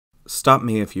Stop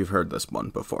me if you've heard this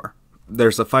one before.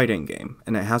 There's a fighting game,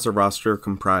 and it has a roster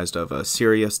comprised of a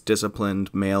serious,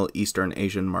 disciplined male Eastern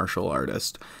Asian martial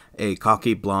artist, a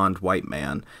cocky blonde white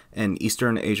man, an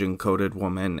Eastern Asian coated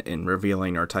woman in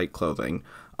revealing or tight clothing,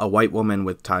 a white woman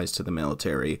with ties to the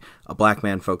military, a black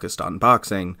man focused on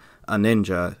boxing, a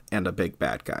ninja, and a big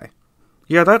bad guy.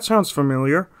 Yeah, that sounds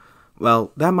familiar.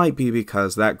 Well, that might be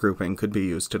because that grouping could be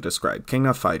used to describe King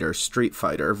of Fighters, Street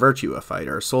Fighter, Virtua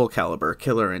Fighter, Soul Calibur,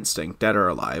 Killer Instinct, Dead or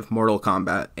Alive, Mortal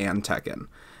Kombat, and Tekken.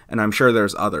 And I'm sure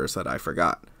there's others that I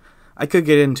forgot. I could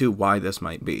get into why this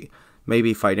might be.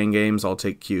 Maybe fighting games all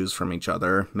take cues from each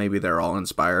other, maybe they're all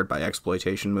inspired by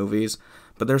exploitation movies,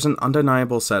 but there's an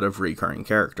undeniable set of recurring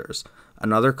characters.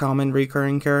 Another common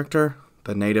recurring character?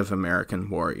 The Native American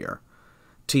warrior.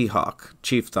 T-Hawk,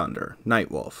 Chief Thunder,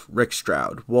 Nightwolf, Rick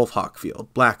Stroud, Wolf Hawkfield,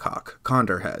 Blackhawk,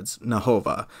 Condorheads,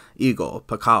 Nahova, Eagle,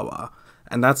 Pakawa,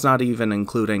 and that's not even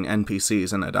including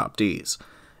NPCs and adoptees.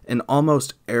 In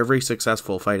almost every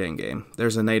successful fighting game,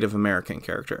 there's a Native American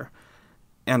character,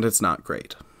 and it's not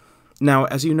great. Now,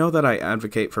 as you know that I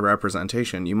advocate for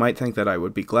representation, you might think that I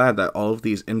would be glad that all of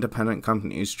these independent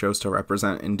companies chose to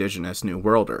represent indigenous New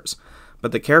Worlders.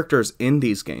 But the characters in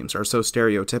these games are so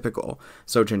stereotypical,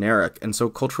 so generic, and so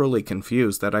culturally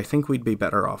confused that I think we'd be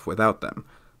better off without them.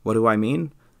 What do I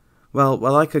mean? Well,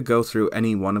 while I could go through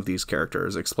any one of these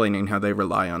characters, explaining how they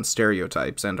rely on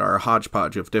stereotypes and are a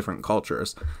hodgepodge of different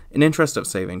cultures, in interest of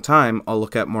saving time, I'll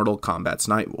look at Mortal Kombat's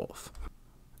Nightwolf.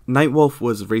 Nightwolf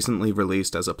was recently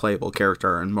released as a playable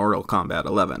character in Mortal Kombat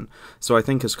 11, so I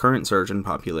think his current surge in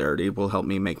popularity will help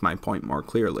me make my point more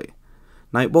clearly.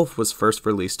 Nightwolf was first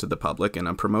released to the public in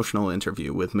a promotional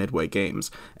interview with Midway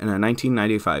Games in a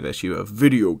 1995 issue of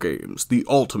Video Games, the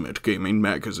Ultimate Gaming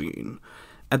Magazine.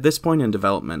 At this point in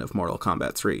development of Mortal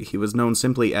Kombat 3, he was known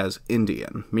simply as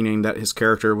Indian, meaning that his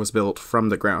character was built from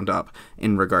the ground up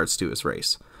in regards to his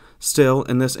race. Still,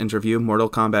 in this interview, Mortal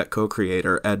Kombat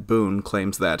co-creator Ed Boon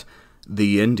claims that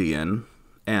the Indian,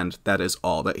 and that is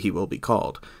all that he will be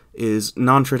called, is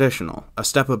non-traditional, a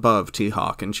step above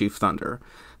T-Hawk and Chief Thunder.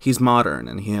 He's modern,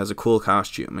 and he has a cool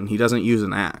costume, and he doesn't use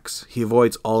an axe. He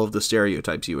avoids all of the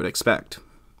stereotypes you would expect.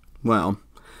 Well,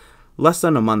 less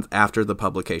than a month after the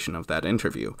publication of that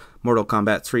interview, Mortal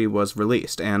Kombat 3 was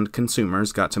released, and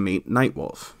consumers got to meet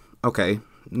Nightwolf. Okay,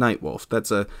 Nightwolf,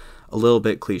 that's a little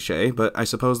bit cliche, but I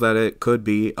suppose that it could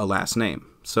be a last name.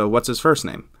 So what's his first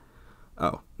name?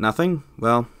 Oh, nothing?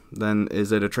 Well, then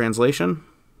is it a translation?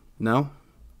 No?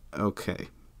 Okay.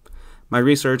 My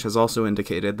research has also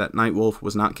indicated that Nightwolf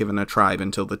was not given a tribe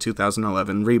until the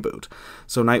 2011 reboot,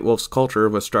 so Nightwolf's culture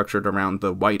was structured around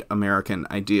the white American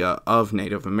idea of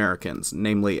Native Americans,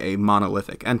 namely a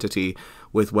monolithic entity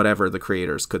with whatever the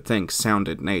creators could think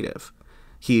sounded native.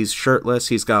 He's shirtless,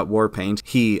 he's got war paint,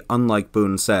 he, unlike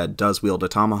Boone said, does wield a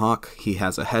tomahawk, he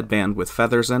has a headband with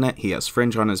feathers in it, he has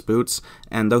fringe on his boots,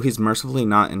 and though he's mercifully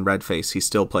not in red face, he's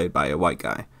still played by a white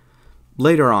guy.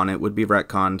 Later on, it would be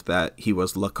retconned that he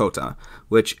was Lakota,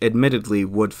 which admittedly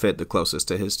would fit the closest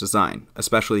to his design,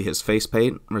 especially his face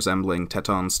paint, resembling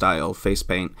Teton-style face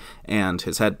paint, and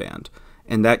his headband.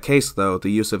 In that case, though, the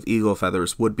use of eagle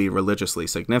feathers would be religiously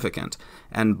significant,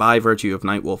 and by virtue of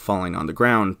Nightwolf falling on the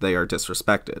ground, they are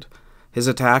disrespected. His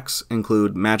attacks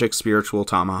include magic spiritual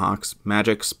tomahawks,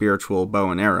 magic spiritual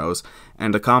bow and arrows,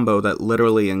 and a combo that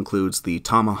literally includes the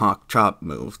tomahawk chop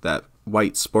move that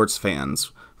white sports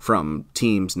fans from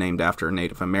teams named after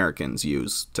Native Americans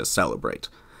use to celebrate.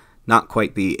 Not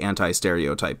quite the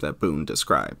anti-stereotype that Boone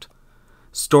described.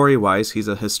 Story-wise, he's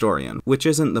a historian, which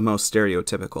isn't the most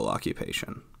stereotypical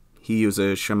occupation. He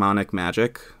uses shamanic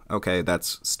magic, okay,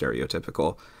 that's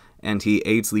stereotypical, and he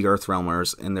aids the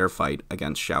Earthrealmers in their fight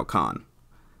against Shao Kahn.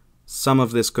 Some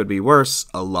of this could be worse,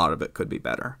 a lot of it could be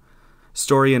better.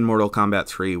 Story in Mortal Kombat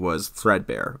 3 was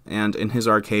threadbare, and in his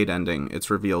arcade ending, it's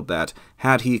revealed that,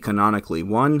 had he canonically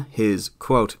won, his,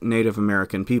 quote, Native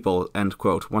American people, end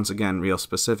quote, once again real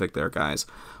specific there guys,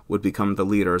 would become the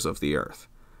leaders of the Earth.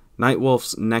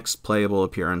 Nightwolf's next playable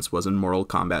appearance was in Mortal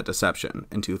Kombat Deception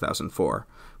in 2004.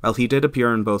 While he did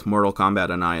appear in both Mortal Kombat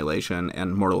Annihilation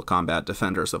and Mortal Kombat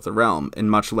Defenders of the Realm, in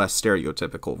much less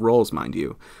stereotypical roles, mind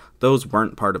you, those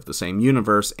weren't part of the same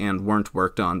universe and weren't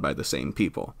worked on by the same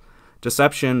people.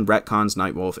 Deception retcons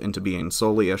Nightwolf into being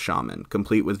solely a shaman,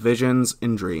 complete with visions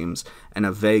and dreams, and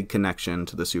a vague connection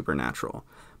to the supernatural.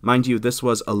 Mind you, this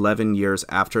was 11 years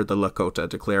after the Lakota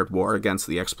declared war against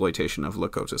the exploitation of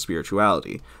Lakota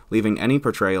spirituality, leaving any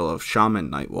portrayal of Shaman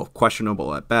Nightwolf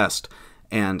questionable at best,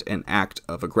 and an act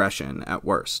of aggression at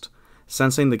worst.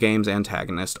 Sensing the game's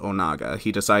antagonist, Onaga,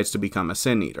 he decides to become a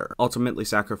Sin Eater, ultimately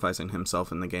sacrificing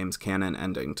himself in the game's canon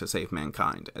ending to save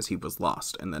mankind, as he was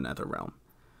lost in the Netherrealm.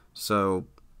 So,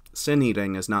 sin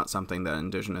eating is not something that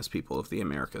indigenous people of the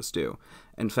Americas do.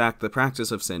 In fact, the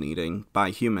practice of sin eating by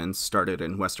humans started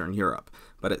in Western Europe,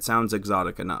 but it sounds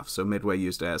exotic enough, so Midway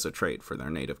used it as a trait for their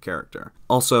native character.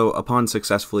 Also, upon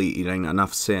successfully eating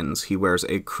enough sins, he wears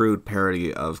a crude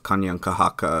parody of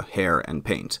Kanyankahaka hair and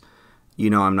paint. You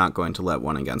know I'm not going to let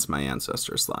one against my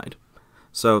ancestors slide.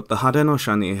 So, the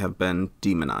Haudenosaunee have been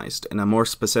demonized in a more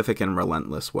specific and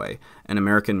relentless way in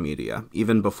American media,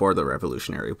 even before the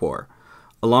Revolutionary War.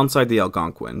 Alongside the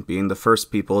Algonquin, being the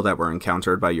first people that were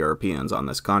encountered by Europeans on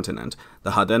this continent,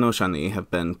 the Haudenosaunee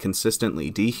have been consistently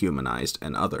dehumanized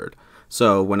and othered.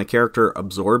 So, when a character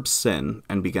absorbs sin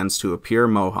and begins to appear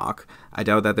Mohawk, I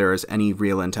doubt that there is any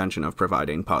real intention of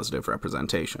providing positive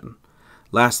representation.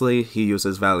 Lastly, he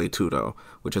uses Vale Tudo,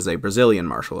 which is a Brazilian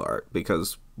martial art,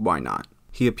 because why not?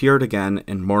 He appeared again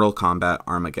in Mortal Kombat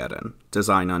Armageddon,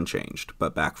 design unchanged,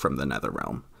 but back from the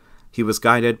Netherrealm. He was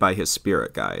guided by his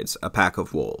spirit guides, a pack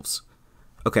of wolves.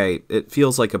 Okay, it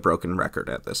feels like a broken record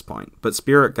at this point, but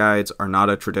spirit guides are not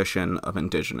a tradition of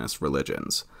indigenous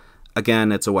religions.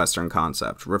 Again, it's a Western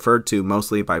concept, referred to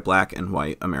mostly by black and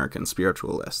white American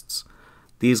spiritualists.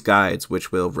 These guides,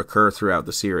 which will recur throughout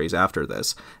the series after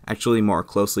this, actually more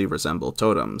closely resemble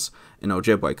totems, an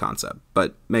Ojibwe concept,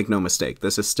 but make no mistake,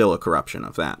 this is still a corruption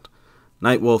of that.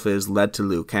 Nightwolf is led to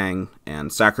Liu Kang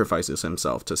and sacrifices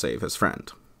himself to save his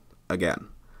friend. Again.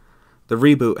 The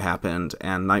reboot happened,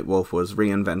 and Nightwolf was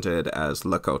reinvented as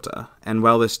Lakota, and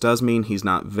while this does mean he's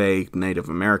not vague Native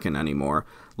American anymore,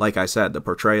 like I said, the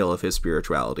portrayal of his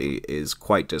spirituality is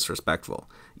quite disrespectful,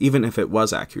 even if it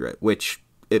was accurate, which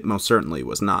it most certainly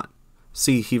was not.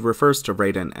 See, he refers to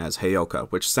Raiden as Heyoka,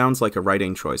 which sounds like a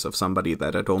writing choice of somebody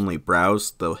that had only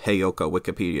browsed the Heyoka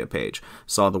Wikipedia page,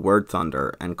 saw the word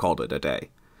thunder, and called it a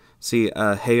day. See,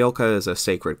 Heyoka is a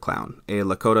sacred clown, a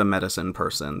Lakota medicine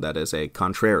person that is a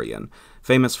contrarian.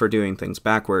 Famous for doing things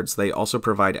backwards, they also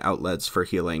provide outlets for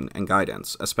healing and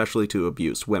guidance, especially to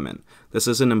abused women. This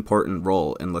is an important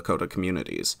role in Lakota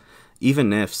communities.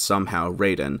 Even if, somehow,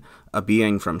 Raiden, a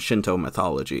being from Shinto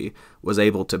mythology, was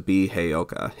able to be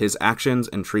Heyoka, his actions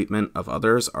and treatment of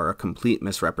others are a complete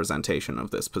misrepresentation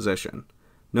of this position.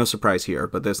 No surprise here,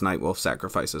 but this Nightwolf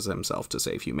sacrifices himself to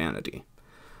save humanity.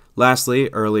 Lastly,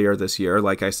 earlier this year,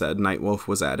 like I said, Nightwolf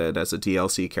was added as a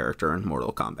DLC character in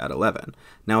Mortal Kombat 11,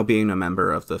 now being a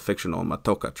member of the fictional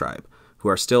Matoka tribe, who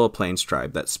are still a Plains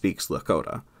tribe that speaks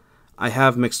Lakota. I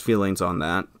have mixed feelings on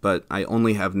that, but I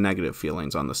only have negative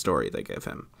feelings on the story they give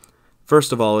him.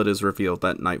 First of all, it is revealed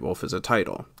that Nightwolf is a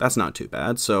title. That's not too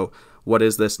bad, so what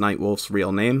is this Nightwolf's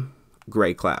real name?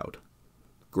 Grey Cloud.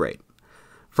 Great.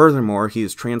 Furthermore, he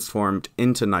is transformed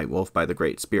into Nightwolf by the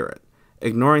Great Spirit.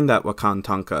 Ignoring that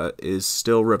Wakantanka is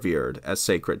still revered as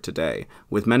sacred today,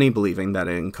 with many believing that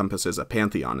it encompasses a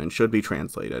pantheon and should be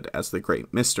translated as the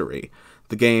Great Mystery,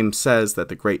 the game says that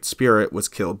the Great Spirit was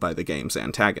killed by the game's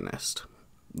antagonist.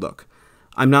 Look,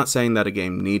 I'm not saying that a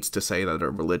game needs to say that a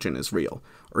religion is real,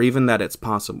 or even that it's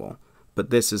possible,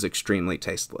 but this is extremely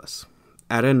tasteless.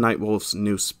 Add in Nightwolf's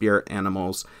new spirit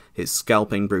animals, his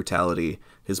scalping brutality,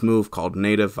 his move called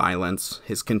native violence,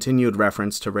 his continued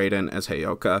reference to Raiden as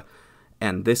Heyoka,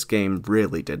 and this game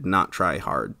really did not try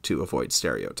hard to avoid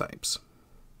stereotypes.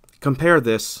 Compare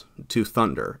this to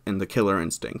Thunder in the Killer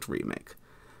Instinct remake.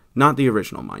 Not the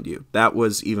original, mind you, that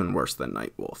was even worse than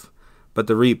Nightwolf, but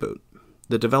the reboot.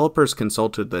 The developers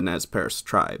consulted the Nez Perce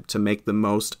tribe to make the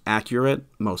most accurate,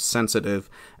 most sensitive,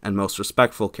 and most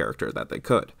respectful character that they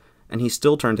could, and he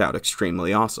still turned out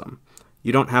extremely awesome.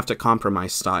 You don't have to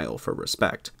compromise style for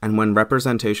respect, and when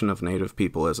representation of Native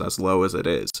people is as low as it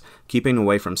is, keeping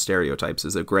away from stereotypes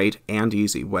is a great and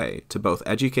easy way to both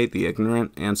educate the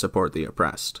ignorant and support the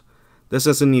oppressed. This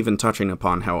isn't even touching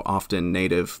upon how often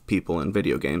Native people in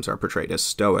video games are portrayed as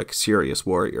stoic, serious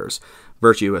warriors,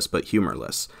 virtuous but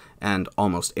humorless, and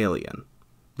almost alien.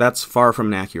 That's far from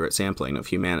an accurate sampling of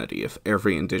humanity if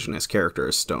every indigenous character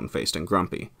is stone-faced and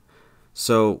grumpy.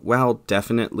 So, while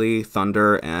definitely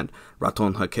Thunder and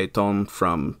Raton Haketon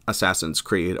from Assassin's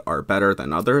Creed are better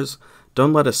than others,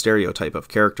 don't let a stereotype of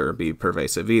character be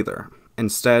pervasive either.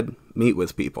 Instead, meet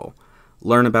with people.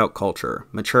 Learn about culture,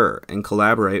 mature, and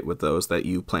collaborate with those that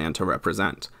you plan to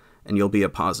represent, and you'll be a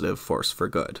positive force for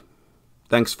good.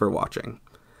 Thanks for watching.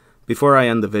 Before I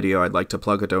end the video, I'd like to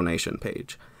plug a donation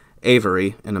page.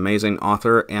 Avery, an amazing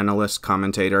author, analyst,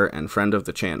 commentator, and friend of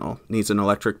the channel, needs an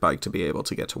electric bike to be able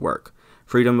to get to work.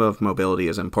 Freedom of mobility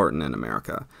is important in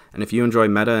America, and if you enjoy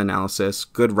meta-analysis,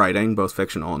 good writing, both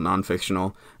fictional and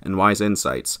non-fictional, and wise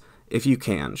insights, if you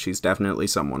can, she's definitely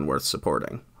someone worth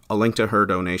supporting. I'll link to her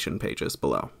donation pages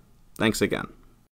below. Thanks again.